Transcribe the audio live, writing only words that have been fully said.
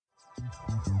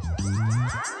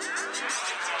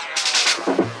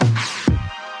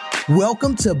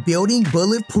Welcome to Building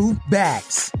Bulletproof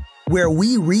Backs, where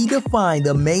we redefine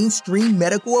the mainstream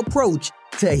medical approach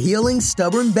to healing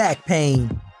stubborn back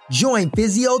pain. Join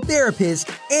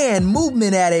physiotherapist and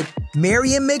movement addict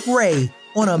Marian McRae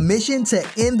on a mission to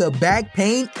end the back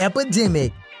pain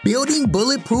epidemic. Building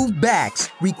bulletproof backs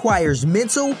requires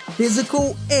mental,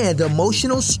 physical, and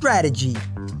emotional strategy.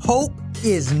 Hope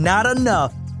is not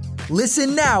enough.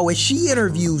 Listen now as she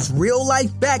interviews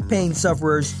real-life back pain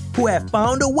sufferers who have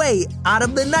found a way out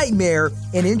of the nightmare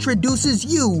and introduces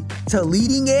you to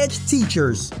leading-edge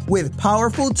teachers with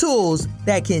powerful tools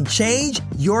that can change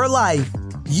your life.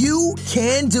 You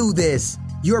can do this.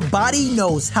 Your body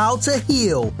knows how to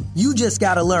heal. You just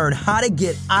got to learn how to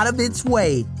get out of its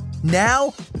way.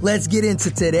 Now, let's get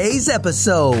into today's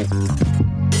episode.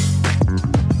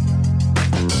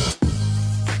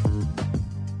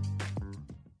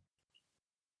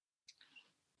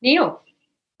 Neil,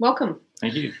 welcome.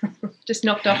 Thank you. Just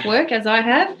knocked off work, as I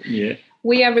have. Yeah.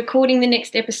 We are recording the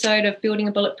next episode of Building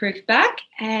a Bulletproof Back,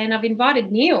 and I've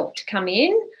invited Neil to come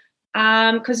in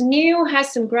because Neil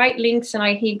has some great links, and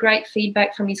I hear great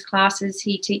feedback from his classes.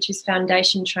 He teaches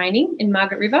foundation training in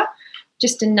Margaret River.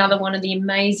 Just another one of the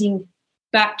amazing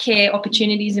back care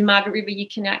opportunities in Margaret River you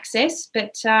can access.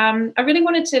 But I really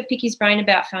wanted to pick his brain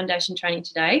about foundation training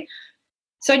today.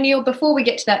 So, Neil, before we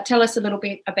get to that, tell us a little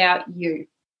bit about you.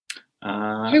 Who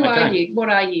are you? What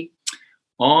are you?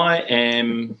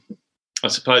 I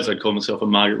suppose I'd call myself a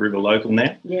Margaret River local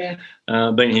now. Yeah.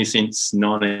 Been here since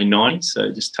 1990,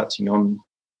 so just touching on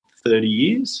 30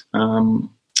 years.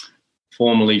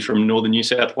 Formerly from northern New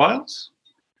South Wales,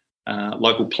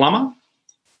 local plumber,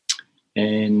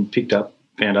 and picked up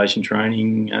foundation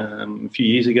training a few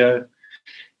years ago.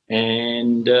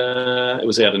 And it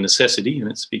was out of necessity, and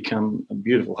it's become a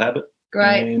beautiful habit.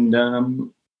 Great. And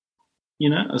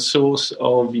a source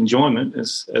of enjoyment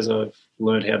as I've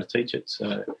learned how to teach it.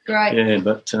 So great. Yeah,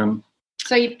 but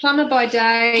so you're plumber by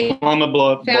day, by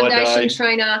foundation day,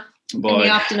 trainer in the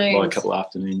afternoons. By a couple of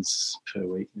afternoons per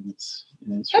week. And it's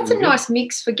that's really a nice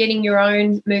mix for getting your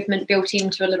own movement built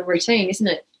into a little routine, isn't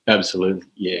it? Absolutely.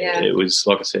 Yeah. It was,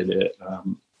 like I said,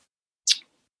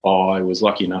 I was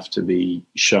lucky enough to be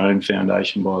shown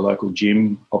foundation by a local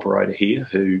gym operator here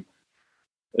who,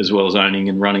 as well as owning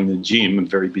and running the gym, a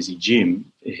very busy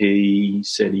gym, he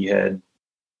said he had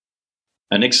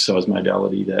an exercise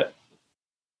modality that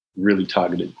really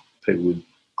targeted people with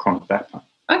chronic back pain.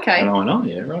 Okay. And I went, oh,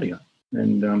 yeah, rightio.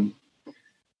 And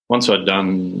once I'd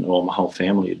done, or my whole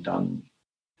family had done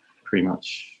pretty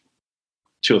much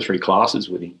 2 or 3 classes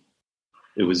with him,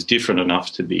 it was different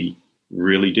enough to be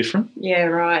really different. Yeah,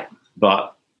 right.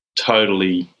 But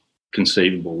totally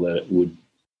conceivable that it would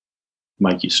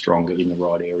make you stronger in the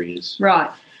right areas. Right.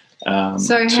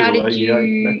 So how did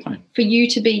you, back pain. For you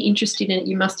to be interested in it,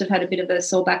 you must have had a bit of a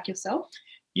sore back yourself?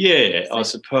 Yeah, I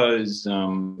suppose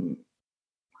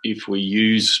if we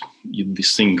use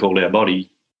this thing called our body,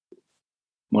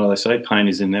 what do they say? Pain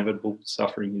is inevitable,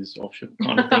 suffering is optional,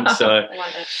 kind of thing. So, I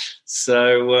like that.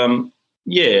 So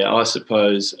I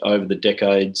suppose over the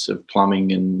decades of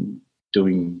plumbing and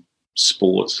doing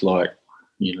sports like,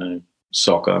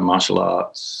 soccer, martial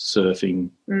arts, surfing,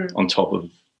 on top of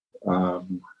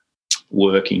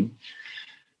working,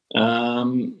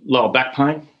 lower back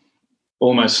pain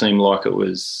almost seemed like it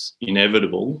was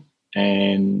inevitable.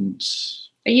 And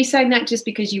are you saying that just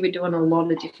because you were doing a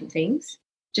lot of different things?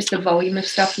 Just the volume of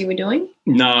stuff you were doing?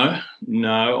 No.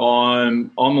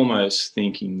 I'm almost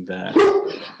thinking that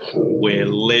we're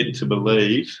led to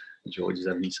believe, George, is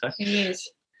that what you say? It is.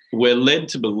 We're led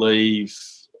to believe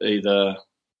either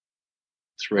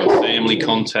through our family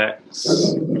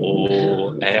contacts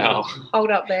or our...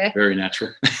 Hold up there. Very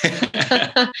natural.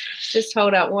 Just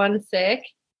hold up one sec.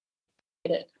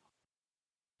 Get it.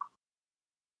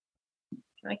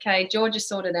 Okay, George has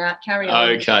sorted out. Carry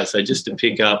on. Okay, so just to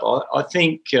pick up, I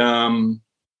think either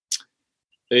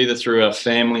through our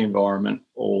family environment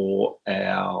or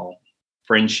our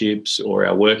friendships or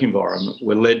our work environment,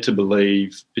 we're led to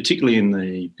believe, particularly in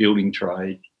the building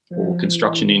trade or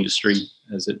construction industry,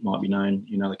 as it might be known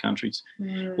in other countries,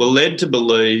 we're led to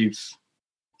believe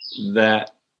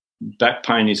that back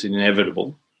pain is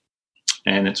inevitable,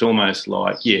 and it's almost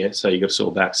like, so you got a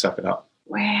sore back, suck it up.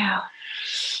 Wow.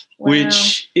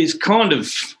 Which is kind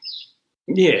of,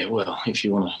 well, if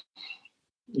you want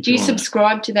to. Do you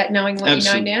subscribe to that knowing what you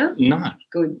know now? No.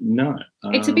 Good. No.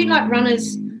 It's a bit like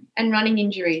runners and running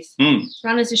injuries.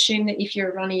 Runners assume that if you're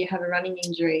a runner, you have a running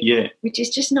injury. Yeah. Which is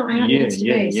just not how it needs to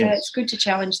be. So it's good to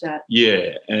challenge that.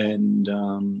 Yeah. And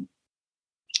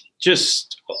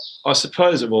I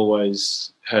suppose I've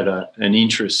always had an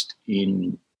interest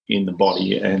in the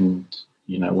body, and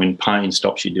when pain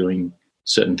stops you doing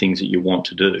certain things that you want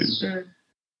to do,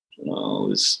 well,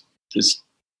 there's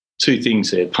two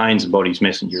things there. Pain's the body's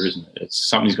messenger, isn't it?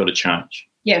 Something's got to change.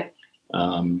 Yeah.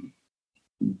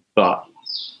 But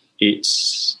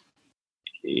it's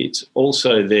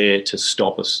also there to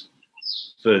stop us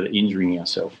further injuring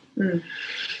ourselves.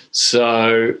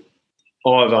 So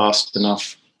I've asked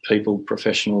enough people,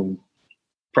 professional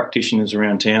practitioners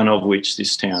around town, of which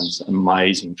this town's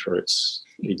amazing for its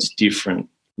different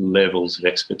levels of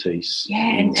expertise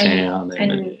in town.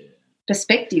 And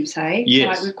perspectives, hey? Yes.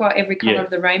 Like we've got every colour of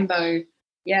the rainbow.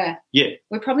 Yeah. Yeah.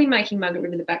 We're probably making Margaret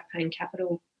River the back pain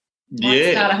capital.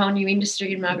 Might start a whole new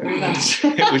industry in Margaret River.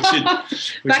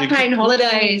 Back pain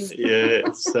holidays.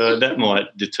 Yeah, so that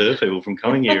might deter people from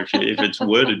coming here if it's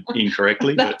worded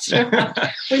incorrectly. That's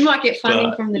right. We might get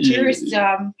funding from the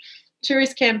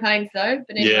tourist campaigns though.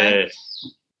 But anyway.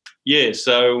 Yeah.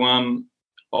 So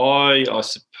I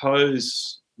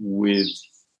suppose with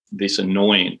this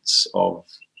annoyance of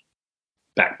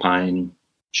back pain,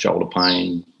 shoulder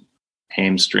pain,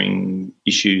 hamstring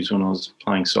issues when I was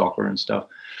playing soccer and stuff,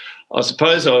 I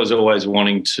suppose I was always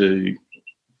wanting to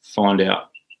find out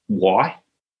why.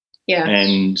 Yeah.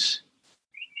 And,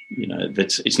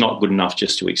 it's not good enough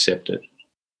just to accept it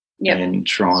and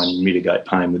try and mitigate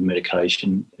pain with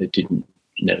medication. It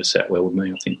never sat well with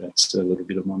me. I think that's a little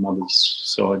bit of my mother's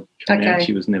side. Okay.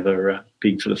 She was never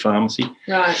big for the pharmacy.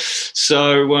 Right.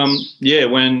 So, when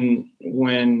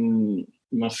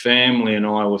my family and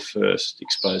I were first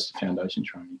exposed to foundation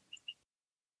training,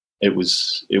 it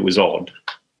was odd.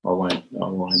 I won't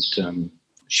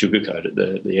sugarcoat it.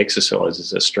 The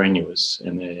exercises are strenuous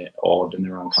and they're odd and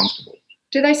they're uncomfortable.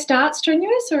 Do they start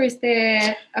strenuous or is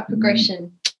there a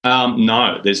progression?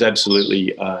 No, there's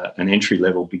absolutely an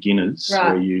entry-level beginners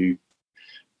where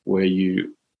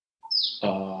you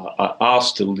are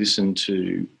asked to listen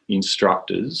to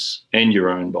instructors and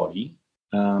your own body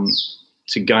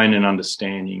to gain an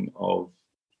understanding of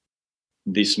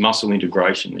this muscle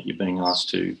integration that you're being asked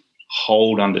to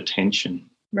hold under tension.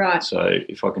 Right. So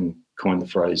if I can coin the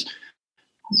phrase,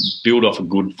 build off a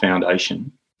good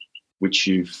foundation, which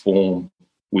you form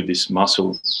with this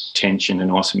muscle tension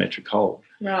and isometric hold.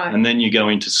 Right. And then you go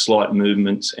into slight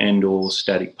movements and or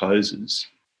static poses.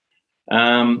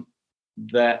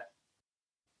 That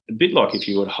a bit like if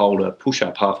you would hold a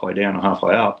push-up halfway down or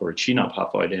halfway up, or a chin-up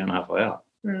halfway down, halfway up.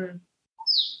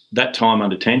 That time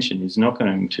under tension is not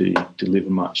going to deliver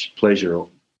much pleasure or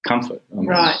comfort. I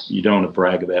mean, you don't want to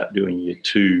brag about doing your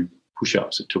 2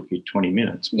 push-ups that took you 20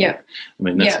 minutes. Yeah. I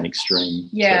mean, that's an extreme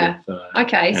sort of,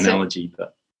 analogy.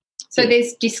 So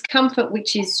there's discomfort,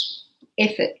 which is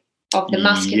effort of the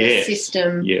muscular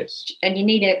system. Yes. And you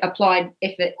need to apply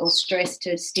effort or stress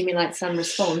to stimulate some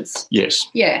response. Yes.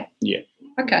 Yeah. Yeah.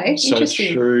 Okay, so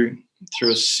interesting.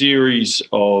 Through a series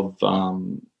of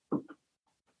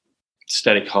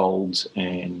static holds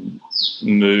and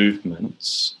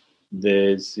movements,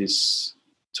 there's this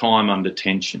time under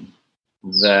tension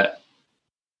that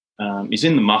is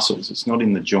in the muscles. It's not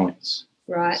in the joints.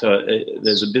 Right. So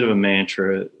there's a bit of a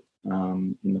mantra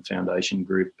in the foundation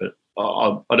group, but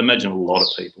I'd imagine a lot of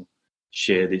people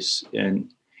share this. And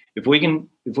if we can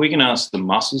ask the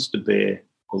muscles to bear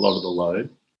a lot of the load,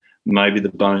 maybe the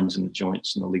bones and the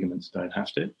joints and the ligaments don't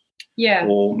have to. Yeah.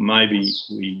 Or maybe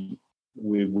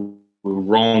we're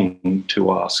wrong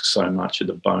to ask so much of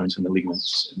the bones and the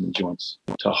ligaments and the joints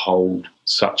to hold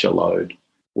such a load,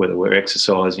 whether we're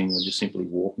exercising or just simply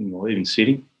walking or even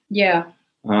sitting. Yeah.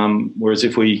 Whereas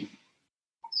if we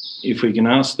can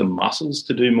ask the muscles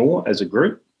to do more as a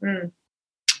group,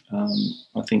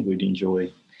 I think we'd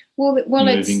enjoy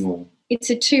moving more. It's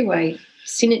a two-way.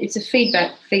 It's a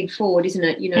feed forward, isn't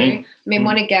it? I mean,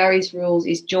 one of Gary's rules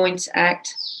is joints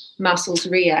act, muscles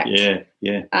react.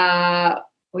 Yeah. I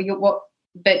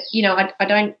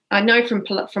know from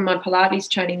my Pilates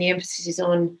training, the emphasis is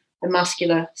on the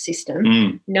muscular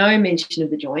system. No mention of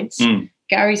the joints.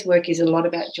 Gary's work is a lot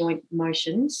about joint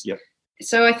motions. Yep.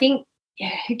 So I think,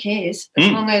 who cares?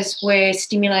 As long as we're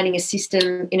stimulating a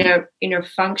system in a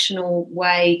functional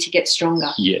way to get stronger.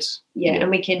 Yes. Yeah,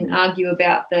 and we can argue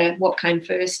about what came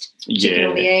first, chicken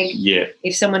or the egg. Yeah.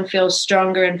 If someone feels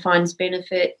stronger and finds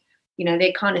benefit,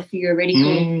 they're kind of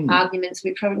theoretical arguments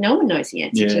no one knows the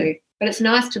answer to. But it's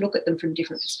nice to look at them from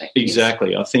different perspectives.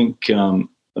 Exactly. I think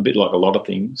a bit like a lot of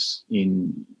things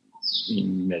in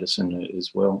medicine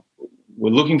as well, we're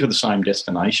looking for the same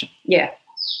destination. Yeah.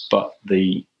 But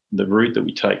the route that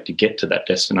we take to get to that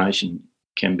destination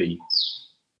can be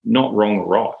not wrong or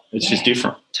right. It's just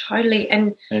different. Totally.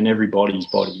 And everybody's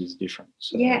body is different.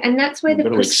 So and that's where the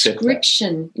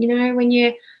prescription,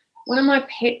 when one of my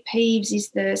pet peeves is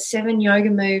the 7 yoga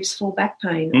moves for back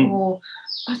pain. Or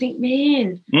I think,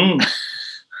 man,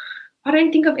 I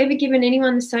don't think I've ever given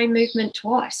anyone the same movement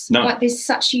twice. No. Like, there's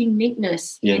such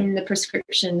uniqueness in the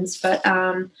prescriptions. But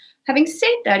having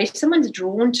said that, if someone's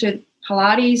drawn to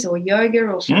Pilates or yoga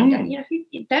or something,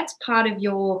 that's part of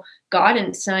your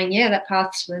guidance saying, that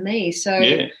path's for me. So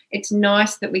it's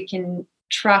nice that we can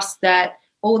trust that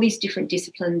all these different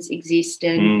disciplines exist,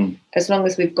 and as long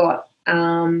as we've got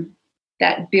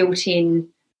that built-in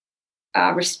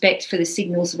respect for the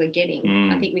signals we're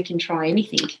getting, I think we can try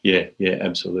anything. Yeah,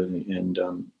 absolutely. And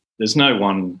there's no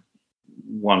one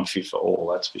fit for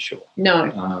all, that's for sure.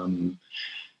 No.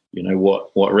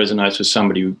 What resonates with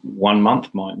somebody 1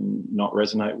 month might not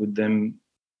resonate with them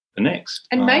the next.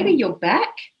 And maybe your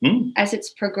back, as it's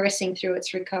progressing through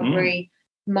its recovery,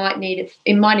 might need it.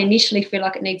 It might initially feel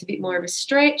like it needs a bit more of a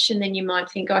stretch, and then you might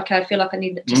think, okay, I feel like I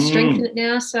need to strengthen it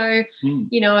now. So,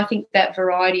 I think that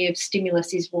variety of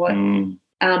stimulus is what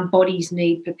bodies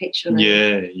need perpetually.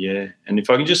 Yeah. And if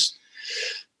I can just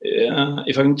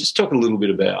talk a little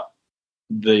bit about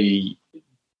the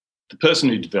person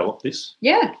who developed this.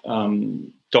 Yeah.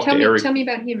 Dr. Eric. Tell me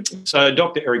about him. So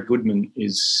Dr. Eric Goodman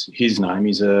is his name.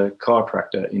 He's a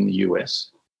chiropractor in the US,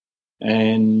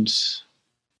 and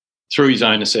through his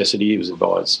own necessity, he was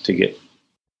advised to get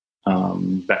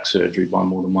back surgery by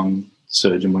more than one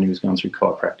surgeon when he was going through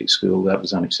chiropractic school. That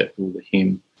was unacceptable to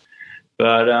him.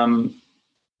 But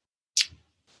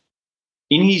in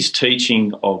his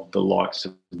teaching of the likes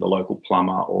of the local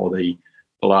plumber or the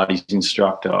Pilates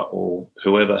instructor or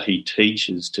whoever he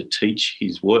teaches to teach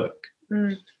his work,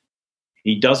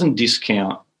 he doesn't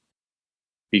discount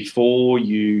before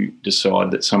you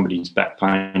decide that somebody's back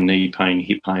pain, knee pain,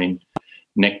 hip pain,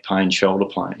 neck pain, shoulder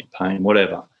pain,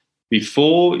 whatever,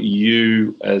 before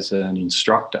you as an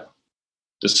instructor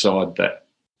decide that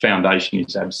foundation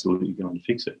is absolutely going to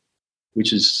fix it,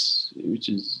 which is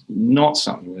not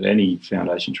something that any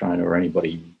foundation trainer or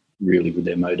anybody really with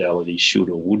their modality should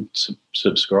or would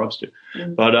subscribe to.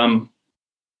 But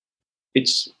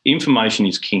it's information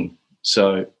is king.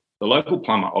 So the local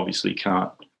plumber obviously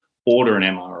can't order an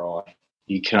MRI.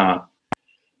 He can't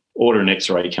order an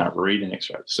X-ray. He can't read an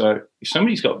X-ray. So if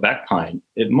somebody's got back pain,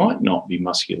 it might not be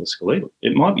musculoskeletal.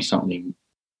 It might be something,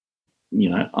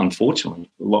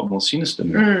 unfortunately, a lot more sinister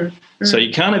than that. So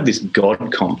you can't have this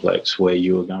God complex where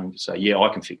you're going to say, I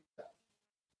can fix that.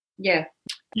 Yeah.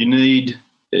 You need,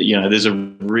 there's a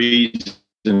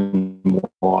reason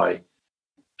why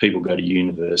people go to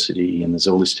university, and there's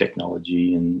all this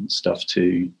technology and stuff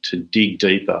to dig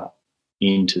deeper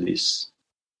into this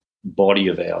body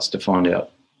of ours to find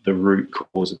out the root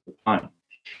cause of the pain.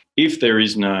 If there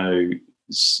is no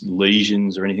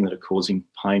lesions or anything that are causing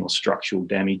pain or structural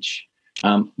damage,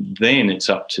 then it's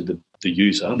up to the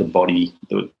user, the body,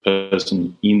 the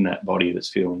person in that body that's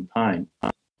feeling pain.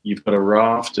 You've got a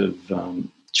raft of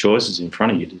choices in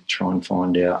front of you to try and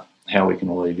find out how we can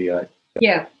alleviate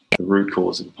the root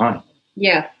cause of the pain.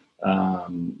 Yeah.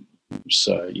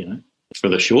 So, for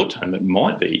the short term, it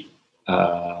might be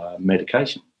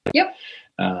medication. Yep.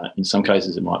 In some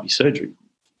cases, it might be surgery.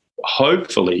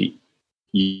 Hopefully,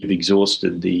 you've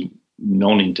exhausted the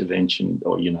non-intervention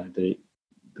or, the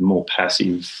more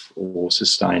passive or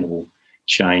sustainable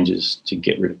changes to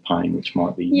get rid of pain, which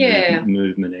might be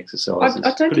movement, exercises.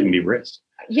 Could even be rest.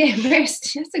 Yeah,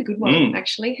 rest. That's a good one,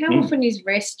 actually. How often is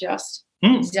rest just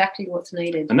exactly what's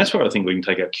needed? And that's where I think we can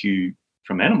take our cue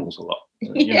from animals a lot.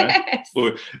 Yes.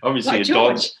 Or obviously like a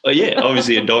dog. George.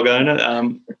 Obviously a dog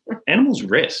owner. Animals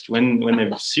rest when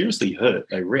they're seriously hurt.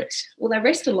 They rest. Well, they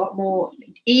rest a lot more,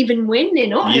 even when they're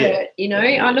not hurt.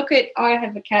 I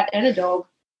have a cat and a dog,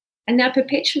 and they're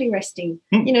perpetually resting.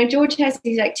 George has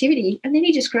his activity, and then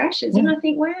he just crashes, and I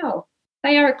think, wow,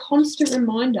 they are a constant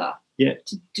reminder. To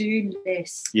do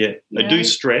less. Yeah, they do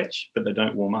stretch, but they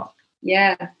don't warm up.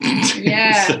 Yeah.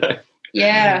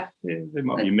 Yeah, there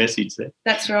might be a message there.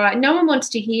 That's right. No one wants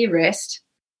to hear rest,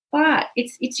 but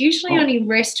it's usually only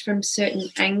rest from certain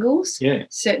angles,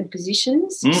 certain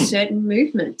positions, certain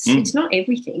movements. It's not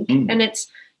everything, and it's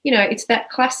it's that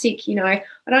classic. It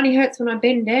only hurts when I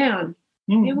bend down.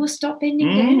 We'll stop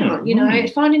bending down.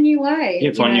 Find a new way.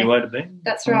 Yeah, find a new way to bend.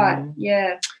 That's right.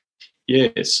 Yeah.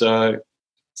 Yeah. So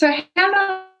how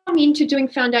long into doing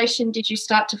foundation did you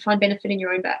start to find benefit in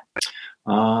your own back?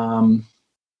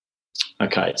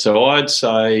 Okay, so I'd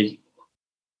say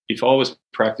if I was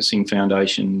practicing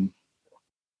foundation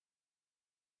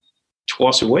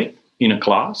twice a week in a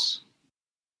class,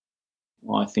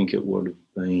 I think it would have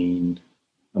been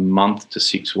a month to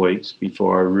 6 weeks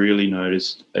before I really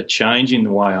noticed a change in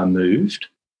the way I moved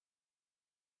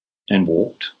and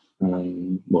walked.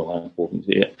 I walked,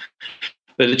 yeah.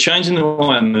 But the change in the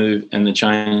way I moved and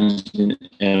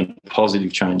and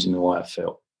positive change in the way I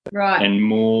felt. Right. And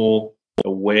more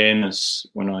awareness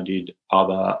when I did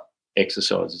other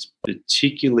exercises,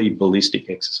 particularly ballistic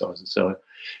exercises. So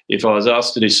if I was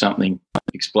asked to do something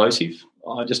explosive,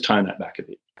 I just tone that back a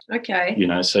bit. Okay.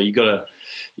 So you got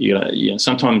to,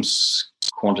 sometimes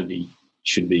quantity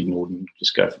should be ignored and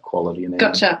just go for quality. And then,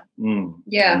 Gotcha.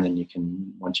 Yeah. And then you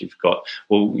can, once you've got,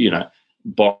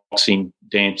 boxing,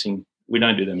 dancing, we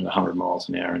don't do them at 100 miles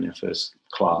an hour in our first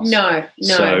class. No.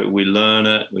 So we learn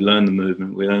it, we learn the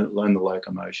movement, we learn the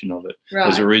locomotion of it. Right.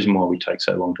 There's a reason why we take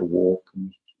so long to walk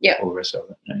and all the rest of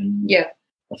it. And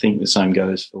I think the same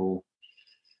goes for,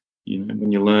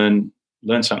 when you learn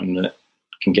something that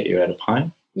can get you out of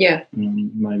pain. Yeah.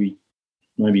 Maybe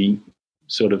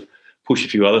sort of push a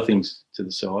few other things to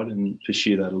the side and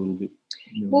pursue that a little bit.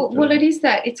 Well, it is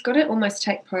that. It's got to almost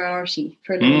take priority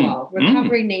for a little while.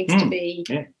 Recovery needs to be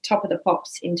top of the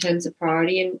pops in terms of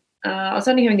priority. And I was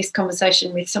only having this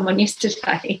conversation with someone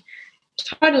yesterday,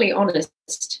 totally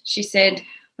honest. She said,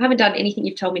 I haven't done anything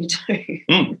you've told me to do.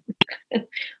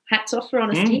 Hats off for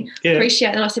honesty. Appreciate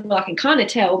it. And I said, well, I can kind of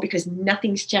tell because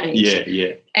nothing's changed.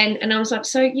 Yeah. And I was like,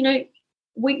 so,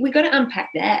 we got to unpack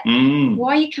that.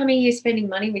 Why are you coming here spending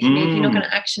money with me if you're not going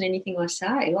to action anything I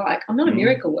say? Like, I'm not a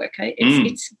miracle worker.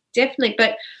 It's definitely,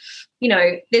 but,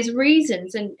 there's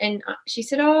reasons. And she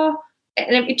said, and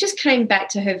it just came back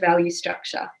to her value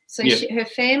structure. So her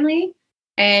family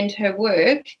and her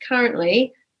work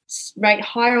currently rate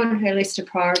higher on her list of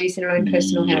priorities than her own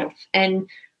personal health. And,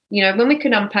 when we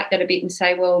could unpack that a bit and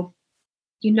say, well,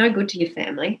 you're no good to your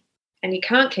family. And you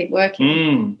can't keep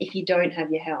working if you don't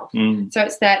have your health. So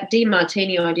it's that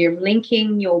DeMartini idea of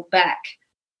linking your back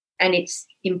and its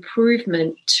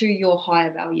improvement to your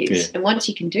higher values. Yeah. And once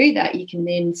you can do that, you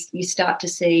start to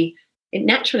see it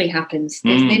naturally happens.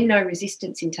 There's then no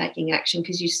resistance in taking action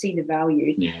because you see the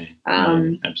value. Yeah,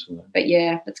 absolutely. But,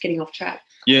 that's getting off track.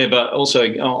 Yeah, but also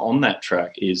on that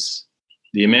track is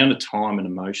the amount of time and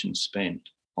emotion spent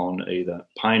on either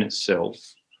pain itself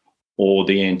or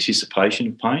the anticipation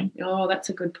of pain. Oh, that's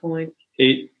a good point.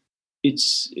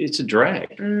 It's a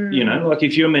drag. Like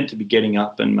if you're meant to be getting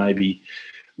up and maybe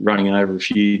running over a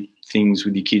few things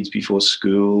with your kids before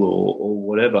school or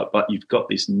whatever, but you've got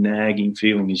this nagging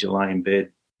feeling as you lay in bed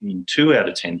in 2 out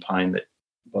of 10 pain that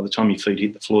by the time your feet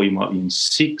hit the floor you might be in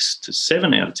 6 to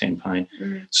 7 out of 10 pain.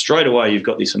 Straight away you've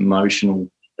got this emotional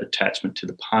attachment to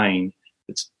the pain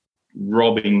that's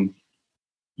robbing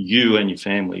you and your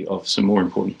family of some more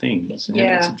important things. And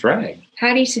it's a drag.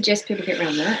 How do you suggest people get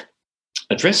around that?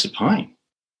 Address the pain.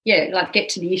 Yeah, like get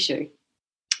to the issue.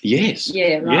 Yes.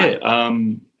 Yeah, right. Yeah,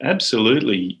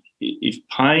 absolutely. If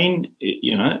pain,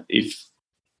 if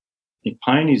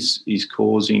pain is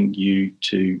causing you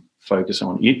to focus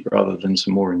on it rather than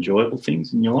some more enjoyable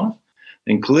things in your life,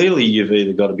 then clearly you've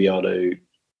either got to be able to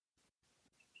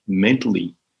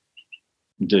mentally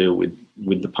deal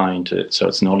with the pain so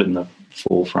it's not in the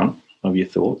forefront of your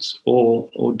thoughts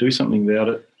or do something about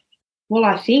it. Well,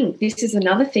 I think this is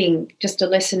another thing, just a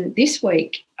lesson this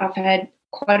week. I've had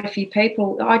quite a few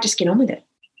people, I just get on with it.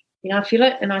 I feel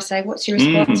it and I say, what's your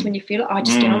response when you feel it? I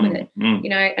just get on with it.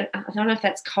 And I don't know if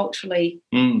that's culturally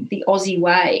the Aussie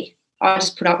way. I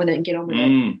just put up with it and get on with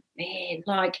it. Man,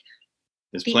 like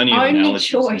there's plenty of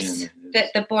analogies. The only choice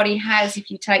that the body has if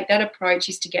you take that approach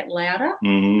is to get louder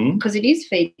because it is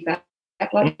feedback.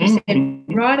 Like you said,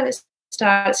 right at the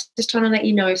start, it's just trying to let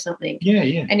you know something.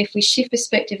 Yeah. And if we shift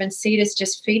perspective and see it as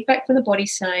just feedback from the body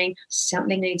saying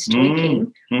something needs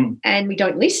tweaking and we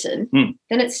don't listen, then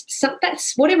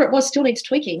that's whatever it was still needs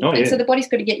tweaking. So the body's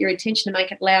got to get your attention to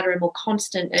make it louder and more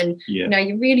constant. And,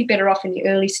 you're really better off in the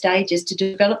early stages to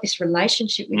develop this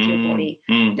relationship with your body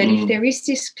than if there is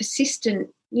this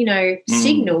persistent,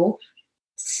 signal,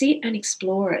 sit and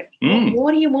explore it.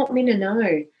 What do you want me to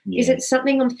know? Is it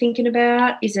something I'm thinking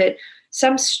about? Is it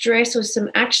some stress or some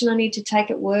action I need to take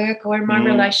at work or in my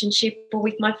relationship or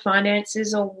with my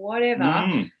finances or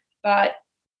whatever? But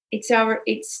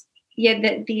the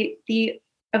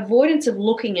avoidance of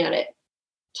looking at it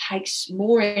takes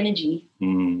more energy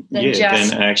than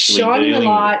just shining the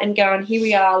light and going, here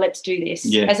we are, let's do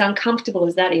this, as uncomfortable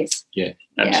as that is. Yeah,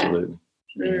 absolutely.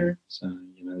 Yeah. So,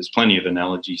 there's plenty of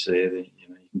analogies there that,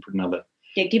 you can put another.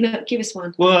 Yeah, give us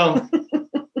one. Well,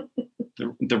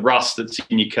 the rust that's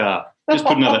in your car. Just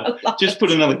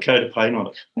put another coat of paint on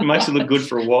it. It makes it look good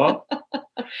for a while.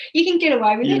 You can get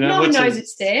away with it. No one knows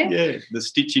it's there. Yeah, the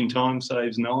stitch in time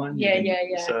saves 9. Yeah.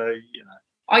 So,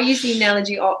 I use the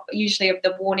analogy usually of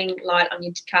the warning light on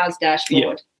your car's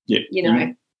dashboard. Yeah. You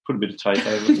know. Put a bit of tape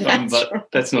over the button, but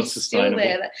that's not sustainable.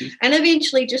 Still there. And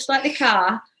eventually, just like the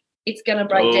car, it's going to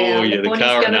break down. Yeah, the body's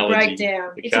going to break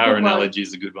down. The car analogy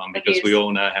is a good one because we all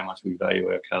know how much we value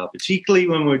our car, particularly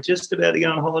when we're just about to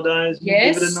go on holidays.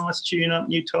 Yes. Give it a nice tune-up,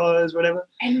 new tyres, whatever.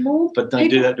 And more. But don't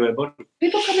do that to our body.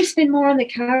 People probably spend more on the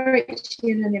car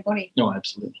than their body. No,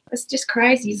 absolutely. It's just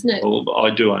crazy, isn't it? Well,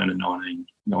 I do own a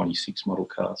 1996 model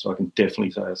car, so I can definitely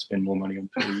say I spend more money on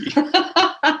per year.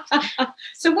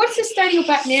 So what's the state of your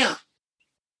back now?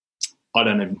 I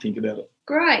don't even think about it.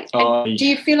 Great. Do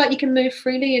you feel like you can move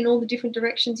freely in all the different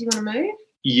directions you want to move?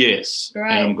 Yes.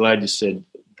 Great. And I'm glad you said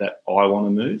that I want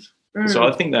to move. So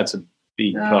I think that's a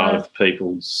big part of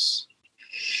people's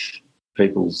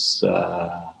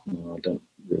I don't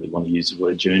really want to use the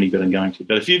word journey, but I'm going to.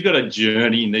 But if you've got a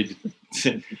journey, you need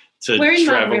to We're in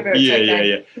travel. River,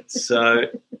 Yeah. So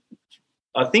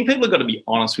I think people have got to be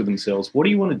honest with themselves. What do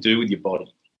you want to do with your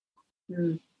body?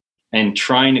 And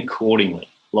train accordingly.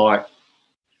 Like,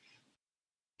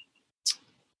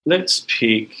 let's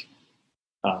pick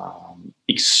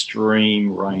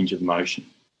extreme range of motion.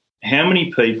 How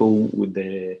many people with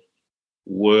their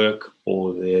work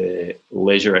or their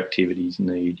leisure activities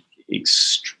need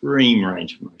extreme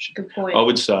range of motion? Good point. I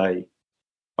would say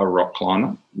a rock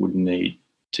climber would need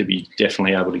to be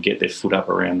definitely able to get their foot up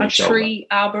around their shoulder. A tree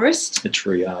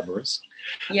arborist.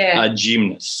 Yeah. A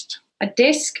gymnast. A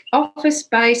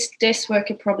office-based desk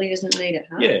worker probably doesn't need it,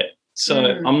 huh? Yeah. So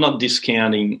I'm not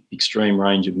discounting extreme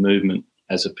range of movement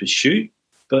as a pursuit,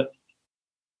 but,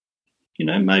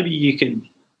 maybe you can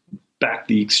back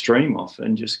the extreme off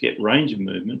and just get range of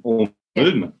movement or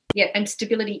movement. Yeah, and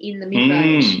stability in the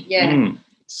mid-range.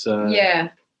 So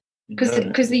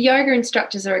because the yoga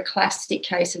instructors are a classic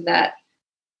case of that.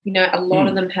 A lot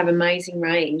of them have amazing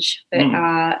range,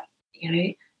 but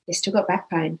they've still got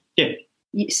back pain. Yeah.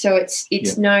 So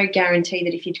it's no guarantee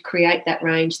that if you create that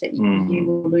range that you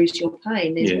will lose your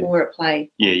pain. There's more at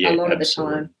play a lot of the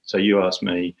time. So you asked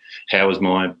me, how is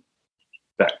my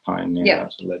back pain now? Yeah.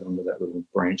 I led onto that little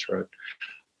branch road.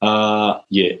 I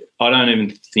don't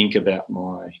even think about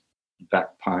my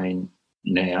back pain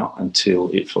now until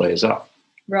it flares up.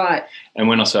 Right. And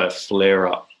when I say flare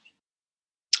up,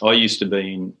 I used to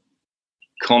be in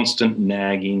constant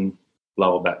nagging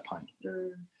lower back pain.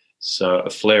 So a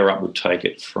flare-up would take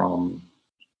it from,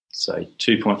 say,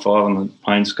 2.5 on the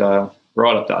pain scale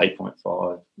right up to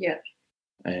 8.5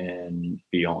 and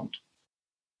beyond.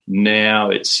 Now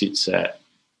it sits at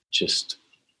just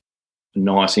a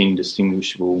nice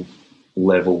indistinguishable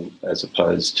level as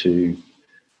opposed to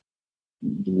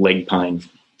leg pain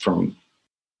from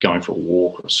going for a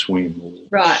walk or a swim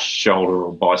or shoulder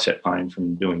or bicep pain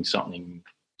from doing something,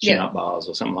 chin-up bars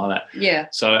or something like that. Yeah.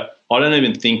 So I don't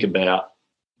even think about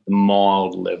the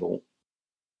mild level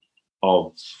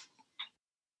of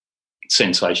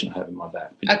sensation I have in my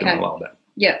back, particularly my lower back.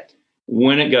 Yeah.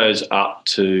 When it goes up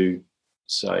to,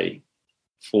 say,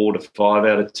 4 to 5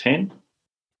 out of 10,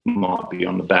 might be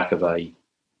on the back of a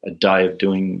day of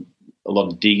doing a lot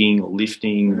of digging or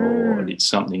lifting or I did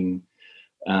something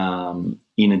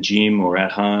in a gym or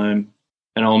at home,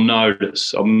 and I'll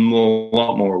notice I'm a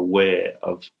lot more aware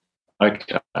of,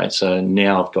 okay, so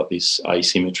now I've got this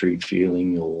asymmetry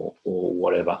feeling or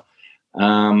whatever.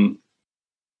 And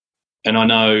I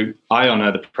know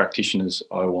the practitioners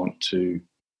I want to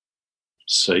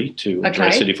see to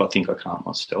address it if I think I can't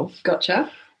myself.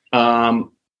 Gotcha.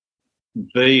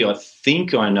 B, I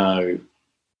think I know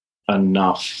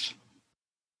enough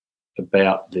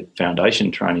about the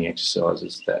foundation training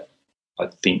exercises that I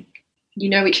think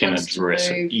which can ones address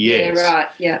to move. it. Yes. Yeah, right,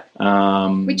 yeah.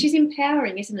 Which is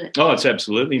empowering, isn't it? Oh, it's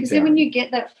absolutely empowering. Because then when you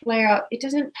get that flare-up, it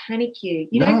doesn't panic you.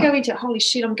 You don't go into, holy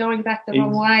shit, I'm going back the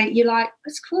wrong way. You're like,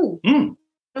 that's cool. I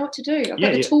know what to do. I've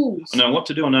got the tools. I know what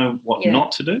to do. I know what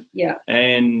not to do. Yeah.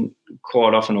 And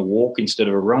quite often a walk instead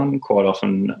of a run, quite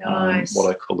often what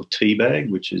I call a tea bag,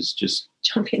 which is just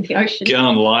jump in the ocean. Go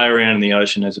and lie around in the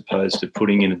ocean as opposed to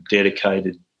putting in a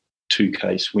dedicated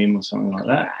 2K swim or something like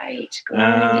that.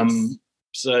 Great.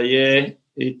 So,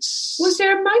 it's... Was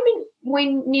there a moment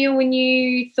when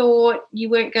you thought you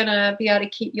weren't going to be able to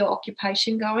keep your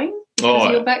occupation going because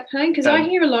of your back pain? Because I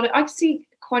hear I see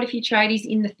quite a few tradies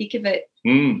in the thick of it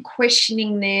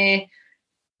questioning their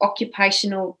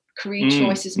occupational career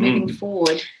choices moving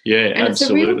forward. Yeah, and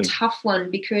absolutely. It's a real tough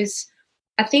one because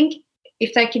I think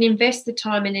if they can invest the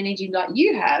time and energy like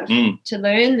you have to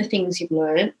learn the things you've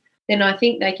learned, then I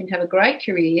think they can have a great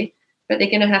career, but they're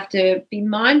going to have to be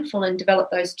mindful and develop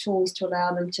those tools to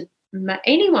allow them to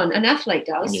anyone, an athlete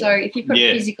does. So if you've got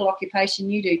a physical occupation,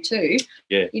 you do too.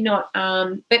 Yeah. You're not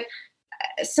but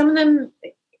some of them,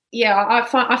 yeah,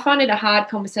 I find it a hard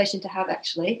conversation to have,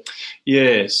 actually.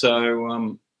 Yeah,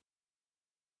 so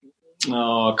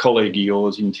a colleague of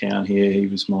yours in town here, he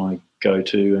was my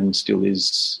go-to and still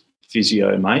is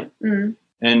physio mate. Mm.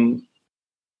 And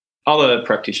other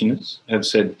practitioners have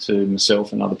said to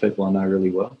myself and other people I know really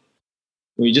well,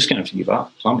 well, you're just going to have to give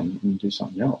up plumbing and do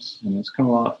something else. And it's kind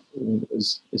of like,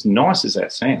 as nice as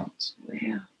that sounds,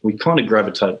 we kind of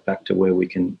gravitate back to where we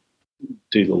can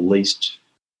do the least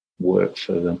work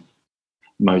for the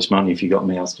most money if you've got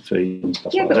mouths to feed and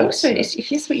stuff like that. Yeah, but also if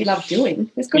that's what you love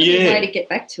doing, there's got to be a way to get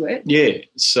back to it. Yeah,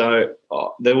 so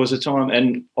there was a time,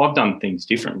 and I've done things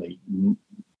differently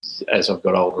as I've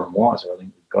got older and wiser. I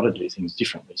think we've got to do things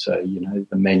differently. So, you know,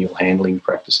 the manual handling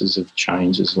practices have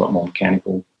changed. There's a lot more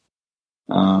mechanical.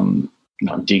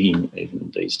 Digging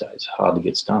even these days hardly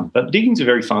gets done. But digging's a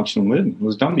very functional movement. It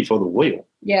was done before the wheel.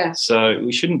 Yeah. So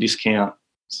we shouldn't discount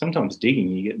sometimes digging.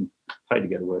 You get paid to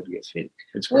go to work to get fit.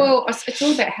 It's great. Well, it's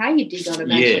all about how you dig, I'd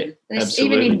imagine. Yeah,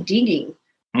 absolutely. Even in digging,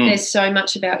 there's so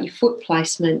much about your foot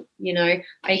placement, you know.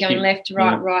 Are you going left to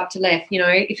right, right to left? You know,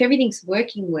 if everything's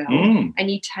working well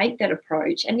and you take that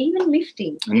approach, and even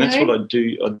lifting. And that's what I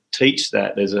do. I teach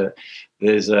that. There's a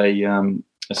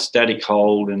static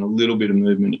hold and a little bit of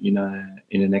movement, you know,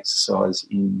 in an exercise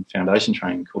in foundation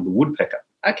training called the woodpecker.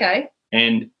 Okay.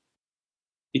 And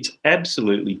it's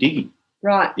absolutely digging.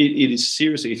 Right. It is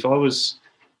seriously. If I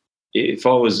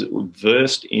was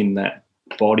versed in that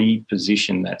body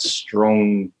position, that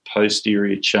strong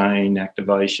posterior chain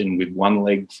activation with one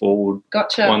leg forward,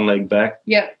 one leg back.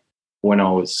 Yeah. When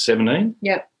I was 17.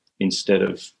 Yeah. Instead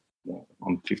of, well,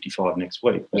 I'm 55 next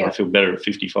week, but I feel better at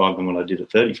 55 than when I did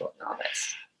at 35. Oh,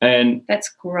 and that's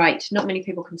great. Not many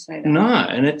people can say that. No,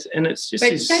 and it's just. But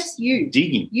that's you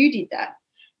digging. You did that.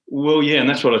 Well, yeah, and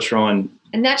that's what I try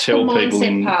and that's tell the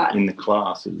people part. in the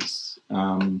classes.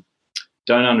 Don't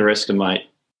underestimate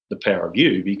the power of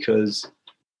you, because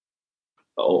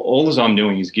all as I'm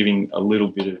doing is giving a little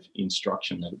bit of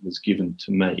instruction that was given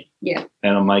to me. Yeah.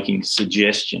 And I'm making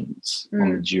suggestions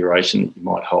on the duration that you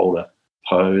might hold a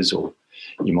pose, or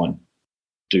you might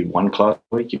do one class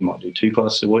a week, you might do 2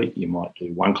 classes a week, you might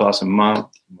do 1 class a month,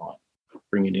 you might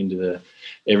bring it into the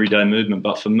everyday movement.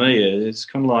 But for me, it's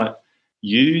kind of like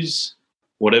use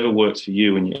whatever works for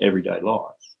you in your everyday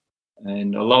life.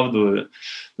 And I love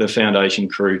the foundation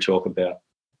crew talk about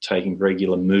taking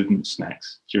regular movement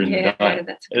snacks during the day.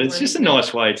 It's just a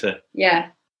nice way to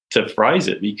phrase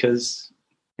it, because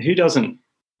who doesn't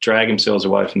drag themselves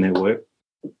away from their work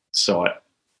site,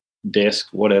 desk,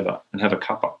 whatever, and have a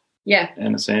cuppa? Yeah.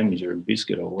 And a sandwich or a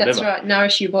biscuit or whatever. That's right.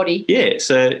 Nourish your body. Yeah.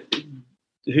 So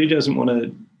who doesn't want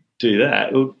to do that?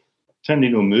 It'll turn it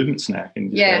into a movement snack and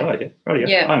just go, oh,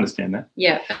 yeah, I understand that.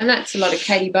 Yeah. And that's a lot of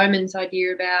Katie Bowman's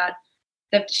idea about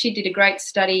that. She did a great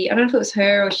study. I don't know if it was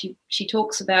her or she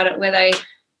talks about it, where they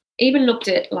even looked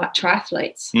at like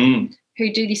triathletes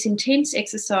who do this intense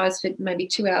exercise for maybe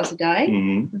 2 hours a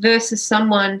day versus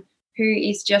someone who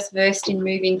is just versed in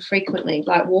moving frequently,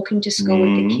 like walking to school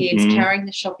with the kids, carrying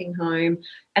the shopping home,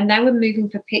 and they were moving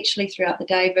perpetually throughout the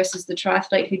day versus the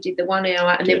triathlete who did the 1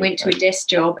 hour and then went to a desk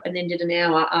job and then did an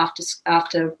hour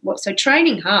after what? So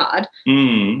training hard,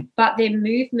 but their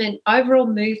movement, overall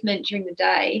movement during the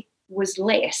day was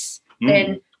less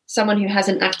than someone who has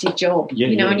an active job,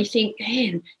 and you think,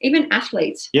 man, even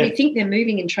athletes who think they're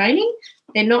moving and training,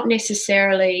 they're not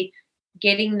necessarily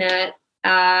getting that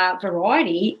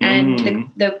variety and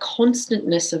the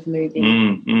constantness of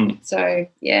moving. So,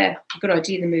 yeah, good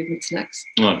idea, the movement snacks.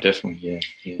 Oh, definitely,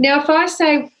 yeah. Now, if I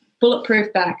say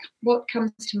bulletproof back, what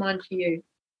comes to mind for you?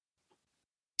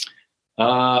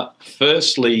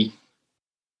 Firstly,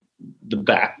 the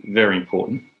back, very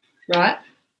important. Right.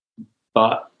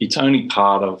 But it's only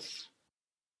part of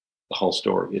the whole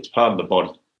story. It's part of the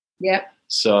body. Yeah.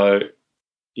 So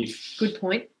good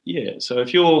point. Yeah. So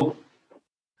if you're,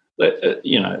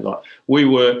 like we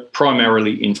work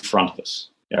primarily in front of us.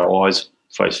 Our eyes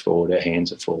face forward, our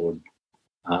hands are forward.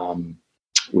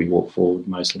 We walk forward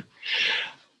mostly.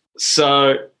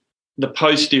 So the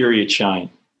posterior chain,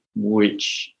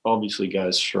 which obviously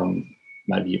goes from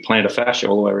maybe your plantar fascia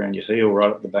all the way around your heel, right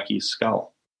up the back of your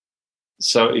skull.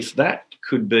 So if that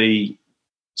could be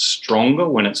stronger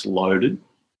when it's loaded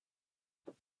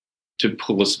to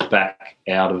pull us back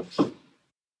out of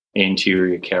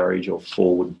anterior carriage or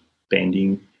forward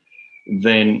bending,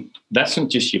 then that's not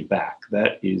just your back.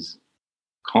 That is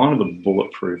kind of a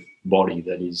bulletproof body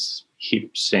that is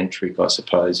hip-centric, I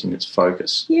suppose, in its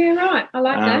focus. Yeah, right. I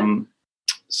like that.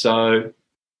 So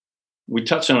we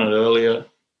touched on it earlier.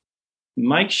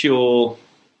 Make sure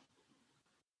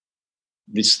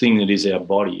this thing that is our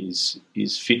body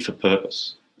is fit for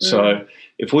purpose. So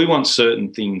if we want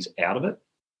certain things out of it,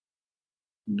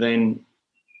 then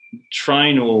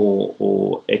train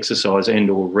or exercise and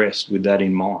or rest with that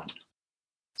in mind.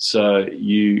 So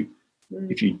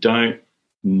if you don't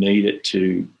need it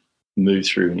to move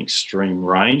through an extreme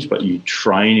range, but you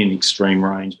train in extreme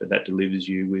range, but that delivers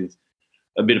you with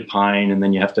a bit of pain and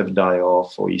then you have to have a day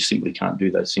off, or you simply can't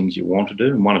do those things you want to do,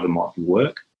 and one of them might be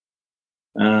work,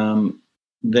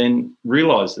 then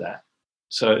realise that.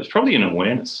 So it's probably an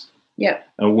awareness. Yeah.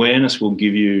 Awareness will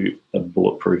give you a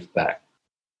bulletproof back.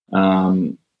 Are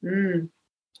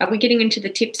we getting into the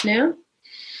tips now?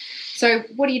 So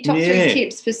what are your top 3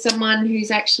 tips for someone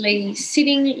who's actually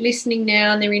sitting, listening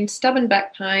now, and they're in stubborn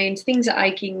back pains, things are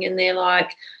aching, and they're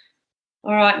like,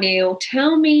 all right, Neil,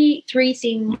 tell me 3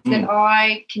 things that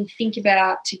I can think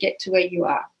about to get to where you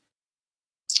are.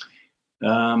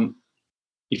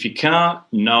 If you can't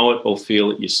know it or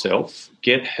feel it yourself,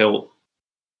 get help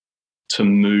to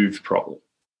move properly.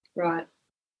 Right.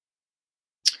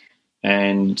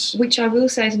 And which I will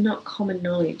say is not common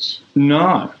knowledge.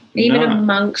 No. Even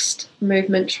amongst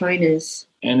movement trainers.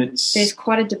 And there's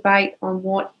quite a debate on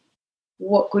what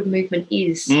good movement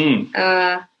is.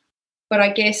 But I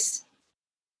guess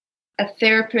a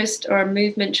therapist or a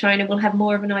movement trainer will have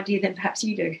more of an idea than perhaps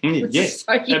you do. Yes,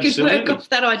 so you could work off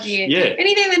that idea. Yeah.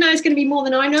 Anything they know is going to be more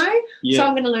than I know, so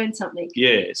I'm going to learn something.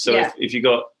 Yeah, so if you've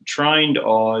got trained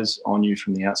eyes on you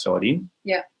from the outside in,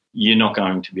 you're not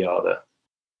going to be able to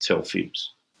tell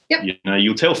fibs. Yep. You know,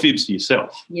 you'll tell fibs to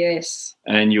yourself. Yes.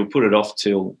 And you'll put it off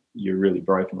till you're really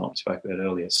broken, like we spoke about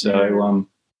earlier. So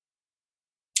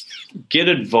get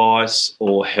advice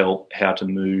or help how to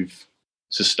move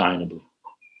sustainably.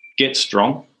 Get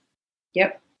strong.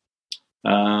 Yep.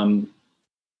 And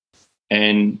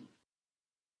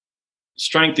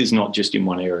strength is not just in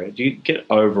one area. You get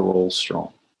overall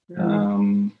strong.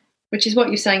 Which is what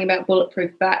you're saying about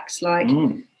bulletproof backs. Like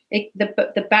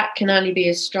the back can only be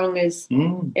as strong as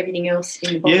everything else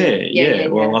in the body. Yeah.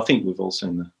 Well, I think we've all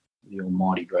seen the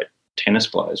almighty great tennis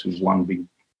players with one big,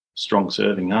 strong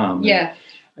serving arm. Yeah.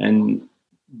 And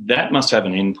that must have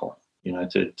an end point, you know,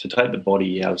 to take the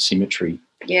body out of symmetry.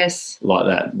 Yes. Like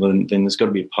that, then there's got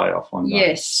to be a payoff one day.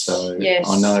 Yes. So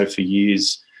I know for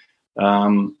years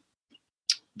the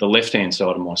left-hand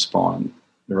side of my spine,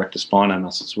 the rector spino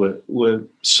muscles, were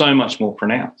so much more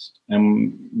pronounced.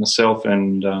 And myself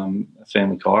and a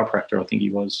family chiropractor, I think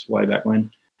he was way back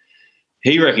when,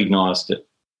 he recognised it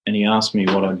and he asked me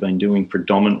what I'd been doing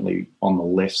predominantly on the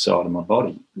left side of my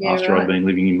body after I'd been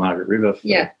living in Margaret River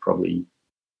for probably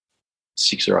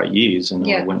 6 or 8 years, and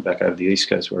I went back over the East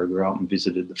Coast where I grew up and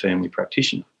visited the family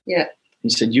practitioner. Yeah. He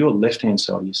said, your left-hand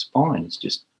side of your spine is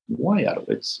just way out of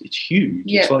it. It's huge.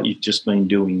 Yeah. It's like you've just been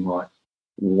doing like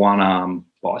one-arm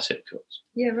bicep curls.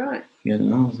 Yeah, right. Yeah,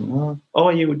 and I was like,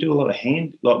 we do a lot of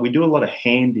we do a lot of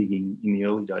hand digging in the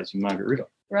early days in Margaret River.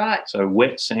 Right. So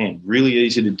wet sand, really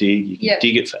easy to dig. You can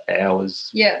dig it for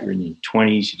hours. Yeah. You're in your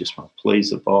 20s. You just want to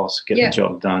please the boss, get the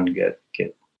job done, get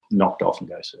knocked off and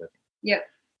go surfing. Yeah.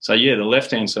 So, the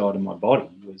left-hand side of my body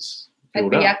was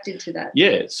had reacted to that.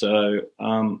 Yeah. So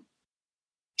I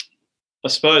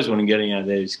suppose what I'm getting at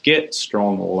there is get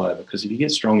strong all over, because if you get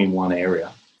strong in one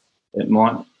area, it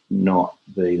might not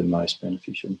be the most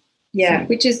beneficial. Yeah, thing.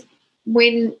 which is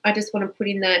when I just want to put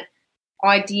in that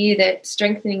idea that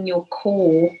strengthening your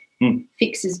core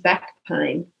fixes back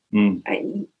pain.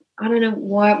 I don't know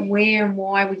why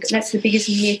that's the biggest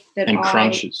myth that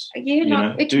crunches.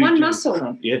 Yeah, it's one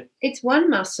muscle. Yeah, it's one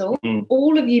muscle.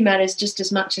 All of you matters just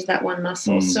as much as that one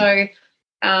muscle. So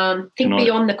think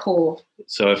beyond the core.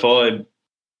 So if I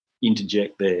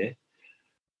interject there,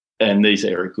 and these are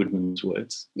Eric Goodman's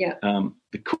words,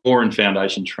 the core and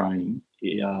foundation training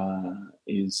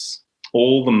is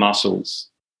all the muscles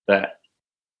that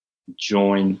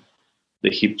join the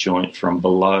hip joint from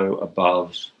below,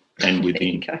 above, and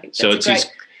within. Okay, so it's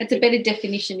a better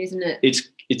definition, isn't it?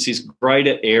 It's this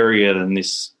greater area than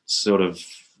this sort of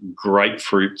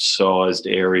grapefruit-sized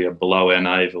area below our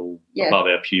navel, above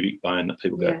our pubic bone, that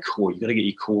people go, core, you've got to get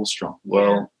your core strong.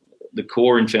 Well, the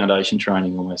core and foundation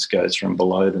training almost goes from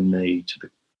below the knee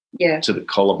to the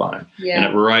collarbone, and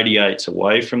it radiates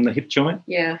away from the hip joint,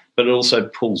 but it also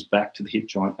pulls back to the hip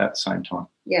joint at the same time.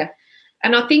 Yeah,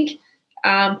 and I think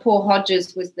Paul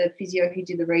Hodges was the physio who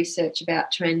did the research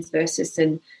about transversus,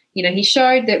 and he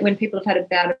showed that when people have had a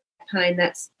bout of pain,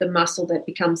 that's the muscle that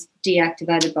becomes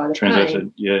deactivated by the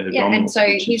pain. And so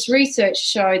his research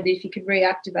showed that if you could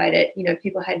reactivate it,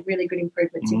 people had really good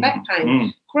improvements in back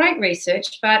pain. Great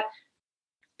research, but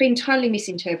been totally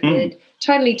misinterpreted,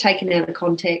 totally taken out of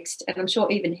context, and I'm sure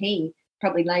even he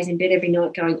probably lays in bed every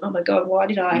night going, oh my God, why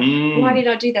did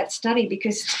I do that study?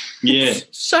 Because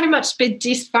so much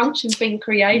dysfunction's been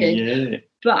created. Yeah.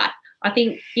 But I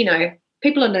think,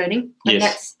 people are learning. And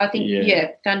that's, I think,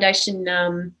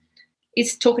 foundation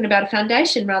is talking about a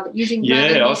foundation rather than using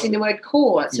the word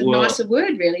core. It's a nicer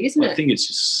word, really, isn't it? I think it's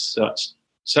just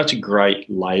such a great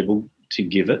label to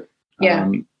give it.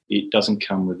 Yeah. It doesn't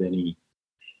come with any,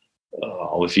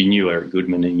 if you knew Eric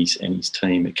Goodman and his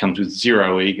team, it comes with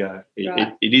zero ego.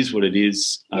 It is what it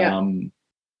is. Yeah.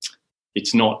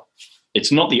 It's not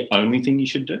the only thing you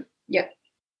should do. Yeah.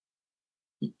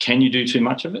 Can you do too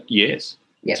much of it? Yes.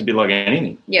 Yeah. It's a bit like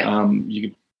anything. Yeah. You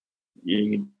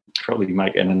could probably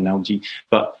make an analogy,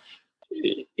 but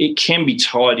it can be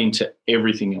tied into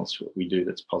everything else what we do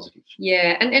that's positive.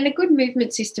 Yeah, and a good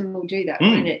movement system will do that,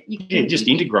 won't it? Just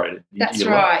integrate it. That's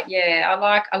right. Life. Yeah,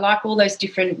 I like all those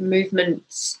different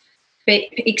movements, but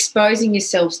exposing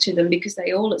yourselves to them because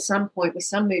they all at some point with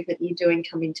some movement you're doing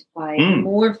come into play. The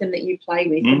more of them that you play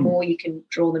with, the more you can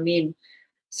draw them in.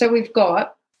 So we've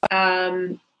got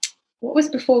what was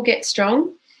before Get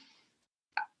Strong?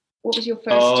 What was your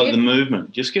first tip? The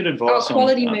movement. Just get advice on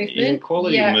quality movement. Yeah,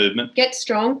 quality of movement. Get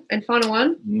strong. And final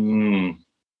one?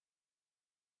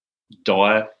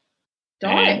 Diet.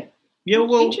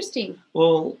 Interesting.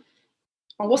 Well,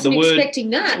 I wasn't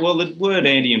expecting that. Well, the word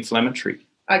anti-inflammatory.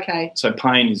 Okay. So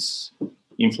pain is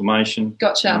inflammation.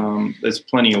 Gotcha. There's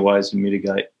plenty of ways to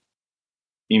mitigate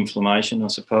inflammation, I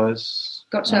suppose.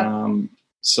 Gotcha.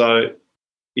 So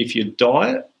if your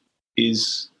diet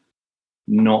is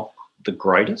not the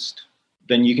greatest,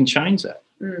 then you can change that.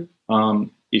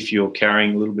 If you're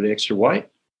carrying a little bit of extra weight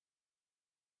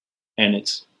and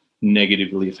it's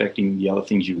negatively affecting the other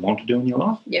things you want to do in your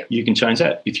life, you can change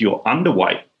that. If you're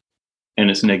underweight and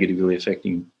it's negatively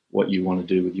affecting what you want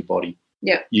to do with your body,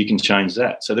 you can change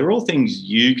that. So they're all things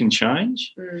you can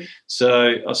change.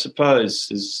 So I suppose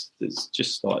there's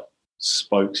just like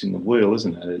spokes in the wheel,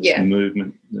 isn't it? There's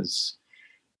movement, there's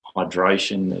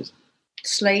hydration, there's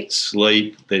sleep.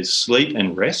 There's sleep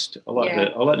and rest. I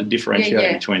like to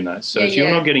differentiate between those. So if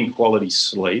you're not getting quality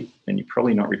sleep, then you're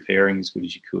probably not repairing as good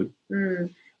as you could.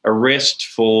 A rest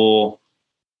for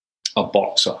a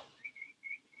boxer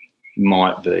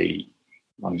might be,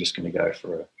 I'm just going to go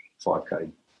for a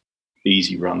 5K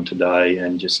easy run today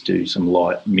and just do some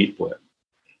light mitt work.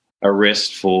 A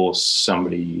rest for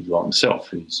somebody like myself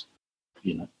who's,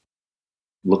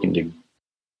 looking to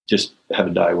just have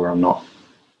a day where I'm not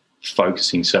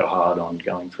focusing so hard on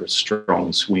going for a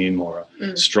strong swim or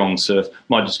a strong surf.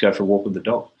 Might just go for a walk with the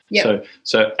dog.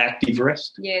 So active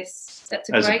rest. Yes, that's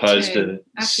a as great opposed term. to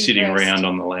active sitting rest around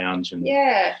on the lounge and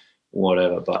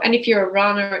whatever. And if you're a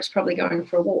runner, it's probably going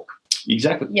for a walk.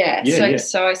 Exactly.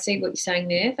 So I see what you're saying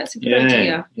there. That's a good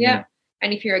idea. Yeah.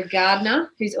 And if you're a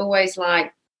gardener who's always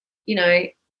like,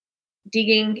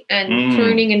 digging and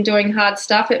pruning and doing hard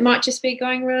stuff, it might just be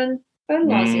going around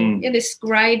fertilising. There's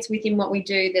grades within what we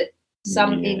do that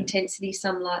some intensity,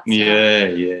 some light.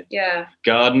 Yeah.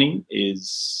 Gardening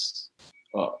is,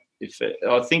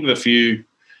 I think of a few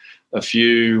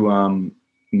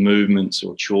movements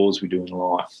or chores we do in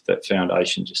life that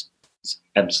foundation just is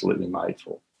absolutely made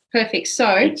for. Perfect. So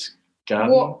it's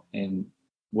gardening and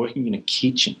working in a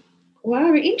kitchen.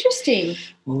 Wow, interesting.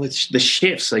 Well, it's the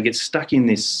chefs, they get stuck in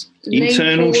this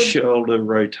internal shoulder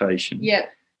rotation. Yeah.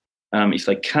 If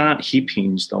they can't hip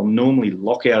hinge, they'll normally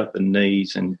lock out at the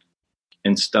knees and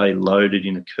stay loaded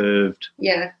in a curved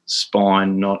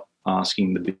spine, not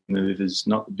asking the big movers,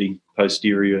 not the big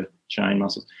posterior chain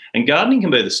muscles. And gardening can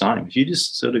be the same. If you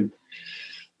just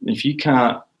if you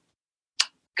can't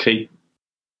keep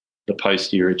the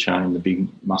posterior chain, the big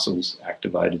muscles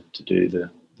activated to do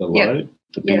the load,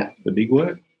 the big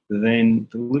work, then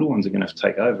the little ones are going to have to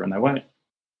take over, and they won't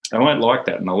like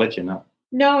that, and they'll let you know.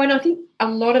 No, and I think a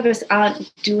lot of us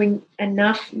aren't doing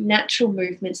enough natural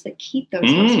movements that keep those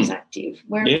muscles active.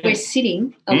 We're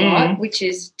sitting a lot, which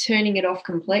is turning it off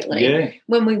completely. Yeah.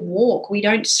 When we walk, we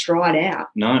don't stride out.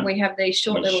 No. We have these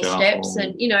short little steps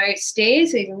and,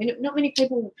 stairs even. Not many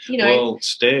people,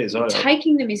 stairs.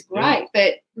 Taking them is great,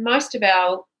 but most of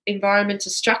our environments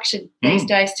are structured these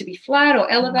days to be flat or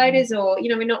elevators or,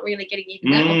 we're not really getting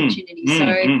even that opportunity.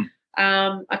 So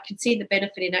I can see the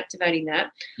benefit in activating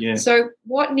that. Yeah. So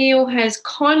what Neil has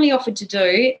kindly offered to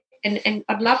do, and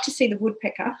I'd love to see the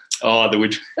woodpecker. Oh, the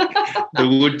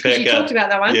woodpecker. You talked about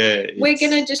that one. Yeah. We're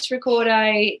going to just record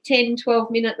a 10,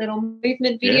 12-minute little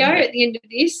movement video at the end of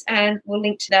this, and we'll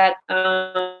link to that.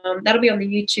 That'll be on the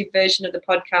YouTube version of the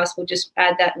podcast. We'll just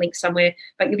add that link somewhere,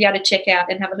 but you'll be able to check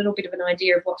out and have a little bit of an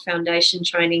idea of what foundation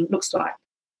training looks like.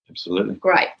 Absolutely.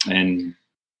 Great. And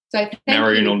So thank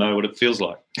Marion you. will know what it feels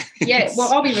like. Yeah,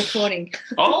 well, I'll be recording.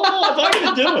 Oh, if I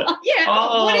can do it.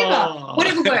 Yeah,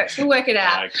 whatever works. We'll work it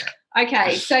out.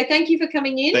 Okay, so thank you for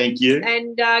coming in. Thank you.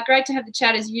 And great to have the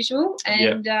chat as usual.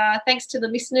 And thanks to the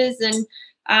listeners. And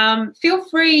feel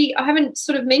free, I haven't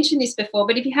sort of mentioned this before,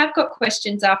 but if you have got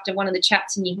questions after one of the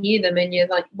chats and you hear them and you're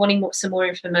like wanting some more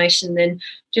information, then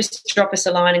just drop us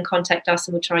a line and contact us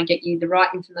and we'll try and get you the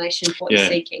right information for what you're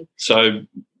seeking. So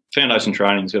Foundation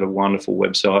Training's got a wonderful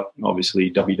website, obviously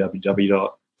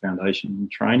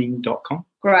www.foundationtraining.com.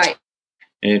 Great.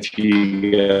 And if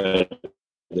you go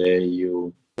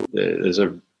there, there's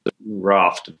a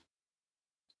raft of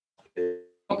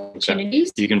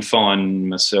opportunities. You can find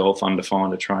myself under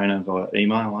Find a Trainer via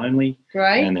email only.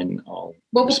 Great. And then I'll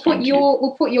we'll put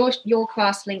your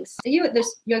class links. Are you at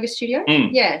this yoga studio?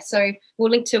 Yeah. So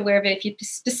we'll link to wherever. If you're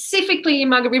specifically in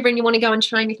Margaret River and you want to go and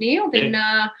train with Neil, then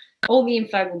all the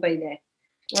info will be there.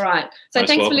 All right. So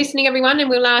thanks for listening, everyone,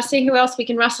 and we'll see who else we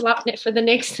can rustle up for the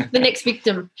next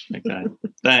victim. Okay.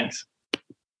 Thanks.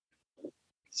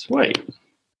 Sweet.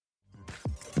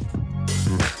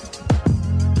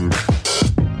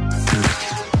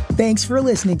 Thanks for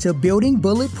listening to Building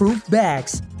Bulletproof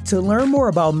Backs. To learn more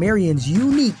about Marion's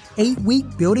unique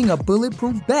 8-week Building a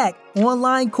Bulletproof Back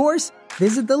online course,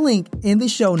 visit the link in the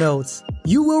show notes.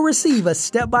 You will receive a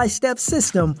step-by-step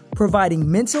system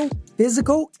providing mental,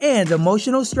 physical, and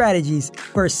emotional strategies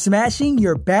for smashing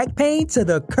your back pain to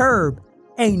the curb.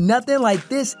 Ain't nothing like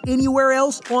this anywhere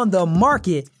else on the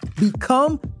market.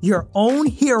 Become your own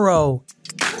hero.